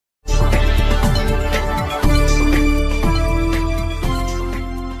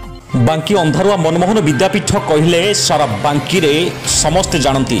बांकी अंधारुआ मनमोहन विद्यापीठ कहले सारा बांकी रे समस्ते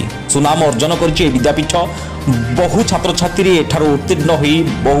जानती सुनाम अर्जन कर विद्यापीठ बहु छात्र छात्री एठार उत्तीर्ण हो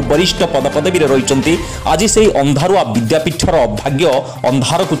बहु वरिष्ठ पदपदवी रही आज से अंधारुआ विद्यापीठर भाग्य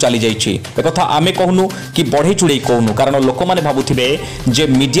अंधार को चली जाइए आमे कहूनु कि बढ़े चुड़े कहूनु कारण लोक मैंने भावुवे जे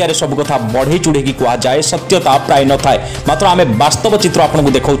मीडिया रे सब कथा बढ़े चुड़े की कहुए सत्यता प्राय न थाए मात्र आमे वास्तव चित्र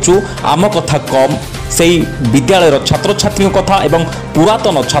आपको देखाऊँ आम कथा कम से विद्यालय छात्र छात्री कथा एवं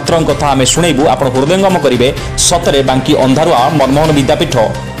पुरातन छात्र कथा आमे शुणेबू आप हृदयंगम करेंगे सतरे बांकी अंधारुआ मनमोहन विद्यापीठ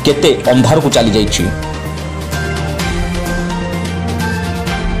केते अंधार को चली जाइए।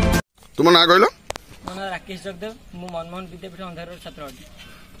 तुम ना कहल राकेश जगदेव मु मनमोहन विद्यापीठ अंधार छात्र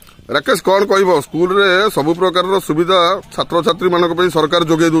अटी। राकेश कौन कह स्कूल रे सब प्रकार सुविधा छात्र छात्री मान सरकार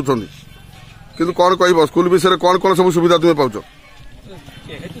जोगे दौरान किंतु कौन कह स्कूल विषय कौन कौन सब सुविधा तुम पाच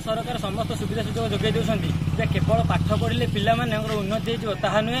जेहेतु सरकार समस्त सुविधा सुजोग जोगे दौरान केवल पाठ पढ़ले पिला उन्नति हो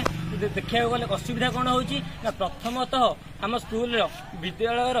नुहे देखा गले असुविधा कौन हो प्रथमतः आम स्कूल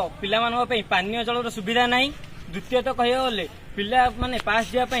विद्यालय पिला पानीय जल सुविधा ना द्वितीयत कह गले पिला माने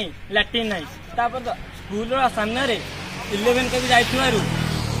पास जावाई लाट्रिन ना स्कूल सामने 11 के भी जाइथुवारु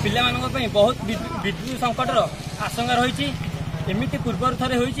पिला बहुत विद्युत संकटर आशंका रही एमती पूर्वर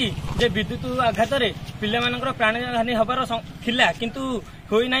थरे होईची जे विद्युत आघात पिला प्राणहानि हबार थिला किंतु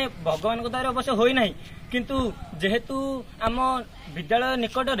होई नाही भगवान द्वारा अवश्य होई नाही किंतु जेहेतु आम विद्यालय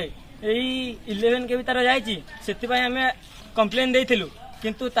निकट में यही 11 के भी तार जाइए से आम कम्प्लेन देइथिलु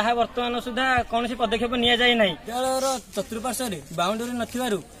किंतु ताहा वर्तमान सुधा कौन पदक्षेप नि जाए ना विद्यालय चतुर्पार्श्व बाउंडरी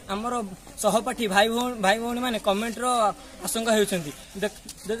नथिबारु आमर सहपाठी भाई भौणी मैंने कमेंटर आशंका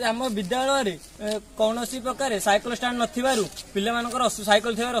होती आम विद्यालय कौन प्रकार साइकल स्टाण्ड नथिबारु पिला मानकर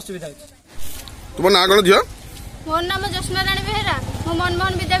साइकल थिबार असुविधा होती। तुम ना कौन झियो? मोर नाम जस्ना राणी बेहेरा मु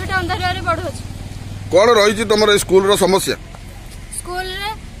मनमोहन विद्यापीठ अंधारुआ रे पढु अछि। कौन रही तुम स्कूल रो समस्या? स्कूल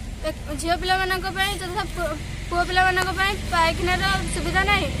रे झियो पिला मानक पई तथा पुओ पिला मानक पई पायखानार सुविधा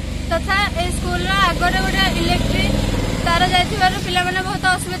नाही तथा ए स्कूल रो आगरे गोटे इलेक्ट्रिक तार जाइथिबार पिला माने बहुत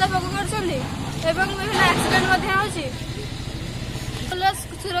असुविधा भोग करछन्ती एवं विभिन्न एक्सीडेंट मध्ये होछि। स्कूल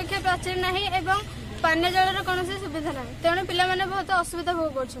सुरक्षा प्राचीर नाही एवं पानी जल रो कोनोसी सुविधा नाही तेणु पिला माने बहुत असुविधा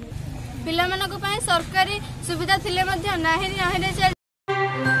भोग करछन्ती पिला मानक पई सरकारी सुविधा थिले मध्ये नाही नाही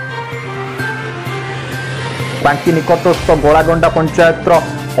बांकी निकटस्थ गोलागंडा पंचायत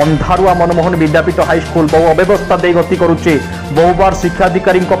अंधारुआ मनमोहन विद्यापीठ हाईस्कूल बहु अव्यवस्था दे गति करुचे बहु बार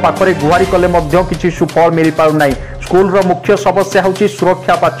शिक्षाधिकारी पाखरे गुहारी कले किसी सुफल मिल पारना स्कूल मुख्य समस्या हूँ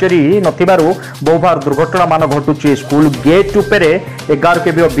सुरक्षा पाचेरी नथिबारु बहु बार दुर्घटना मान घटुचे स्कूल गेट उपरे 11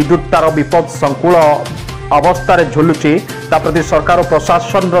 केबी विद्युत तार विपद संकुल अवस्था झुलुची प्रति सरकार और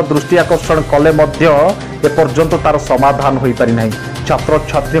प्रशासन दृष्टि आकर्षण कले एपर्यंत तार समाधान हो पारि नाही छात्र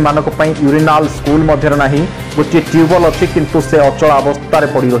छात्री मानक पई यूरिनाल स्कूल मध्य नाही गोटे ट्यूबवेल अच्छी किंतु से अचल अवस्था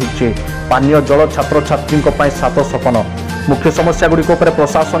पड़ी रही पानीय जल छात्र छात्री सात सपन मुख्य समस्या गुड़िक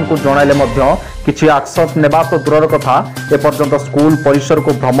प्रशासन को जणाइले किछि एक्शन नेबा तो दूर कथा एपर्यंत स्कूल परिसर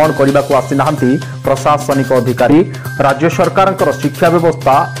को भ्रमण करने को आसी नाहंती प्रशासनिक अधिकारी राज्य सरकार शिक्षा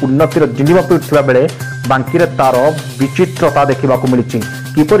व्यवस्था उन्नतिर जिंजिबा पीठा बेले बांकी तार विचित्रता देखा मिली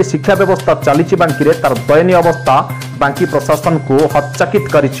किपरि शिक्षा व्यवस्था चली बांकी तार दयनीय अवस्था बांकी प्रशासन को हतचाकित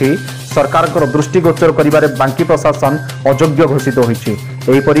करिछि सरकार दृष्टिगोचर करिबारे बांकी प्रशासन अयोग्य घोषित होईछि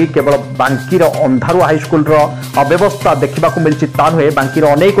केवल बांकीर अंधारुआ हाईस्कूल अव्यवस्था देखा मिली ता नुहे बांकीर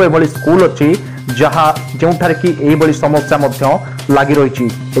अनेक एभली स्कूल अच्छी जहाँ जोठारे कि एभली समस्या लगी रही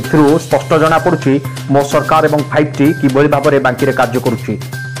स्पष्ट जना पड़ुछि मो सरकार एवं 5T किभली भाव में बांकी रे कार्य करुछि।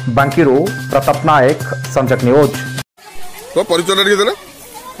 बांकी प्रताप नायक संजक न्यूज तो परिचय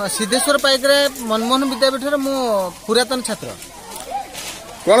सिद्धेश्वर पाइकरे मनमोहन विद्यापीठ मु पुरातन छात्र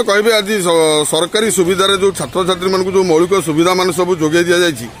कौन कहे आज सरकारी सुविधा जो छात्र छात्री मान जो मौलिक सुविधा मान सब जोगे दि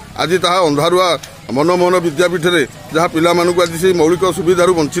जाए आज ता अंधारुआ मनमोहन विद्यापीठ में जहाँ पिला आज से मौलिक सुविधा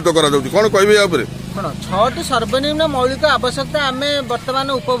वंचित करा कौन कहे या 6टी सर्वनिम्न मौलिक आवश्यकता आम बर्तमान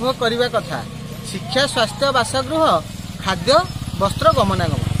उपभोग करने कथा शिक्षा स्वास्थ्य बासगृह खाद्य वस्त्र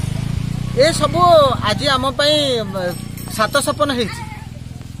गमनागमन ये सबू आज आम सात सपन है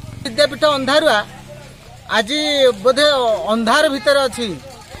विद्यापीठ अंधारुआ आज बोधे अंधार भितर अच्छी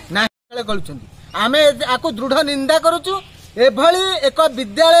आम आपको दृढ़ निंदा करुचु एभली एक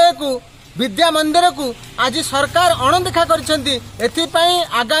विद्यालय को विद्या मंदिर को आज सरकार अणदेखा कर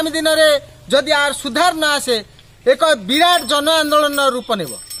आगामी दिन में जदि आर सुधार न आसे एक विराट जन आंदोलन रूप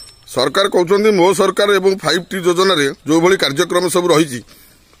नेब सरकार कहते मो सरकार एवं 5T योजना रे जो भली कार्यक्रम सब रही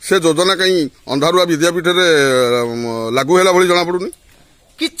से योजना कहीं अंधारुआ विद्यापीठ लागू है भली जना पड़ुनी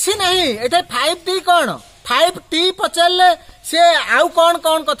किछि नहीं एटा 5T कौन 5T पचारे से आउ कौन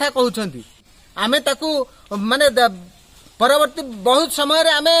कौन कथा कहउछंती आमे ताकू माने परवर्ती बहुत समय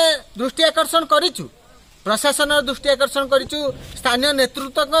आम दृष्टि आकर्षण करूँ प्रशासन दृष्टि आकर्षण करूँ स्थानीय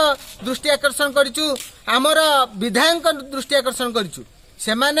नेतृत्व दृष्टि आकर्षण करूँ आमर विधायक दृष्टि आकर्षण करूँ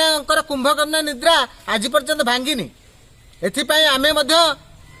से कुंभकर्ण निद्रा आज पर्यंत भांगिनी एथिपाई आमे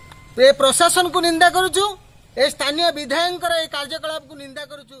प्रशासन को निंदा करूँ ए स्थानीय विधायक कार्यकलाप को निंदा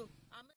करूँ।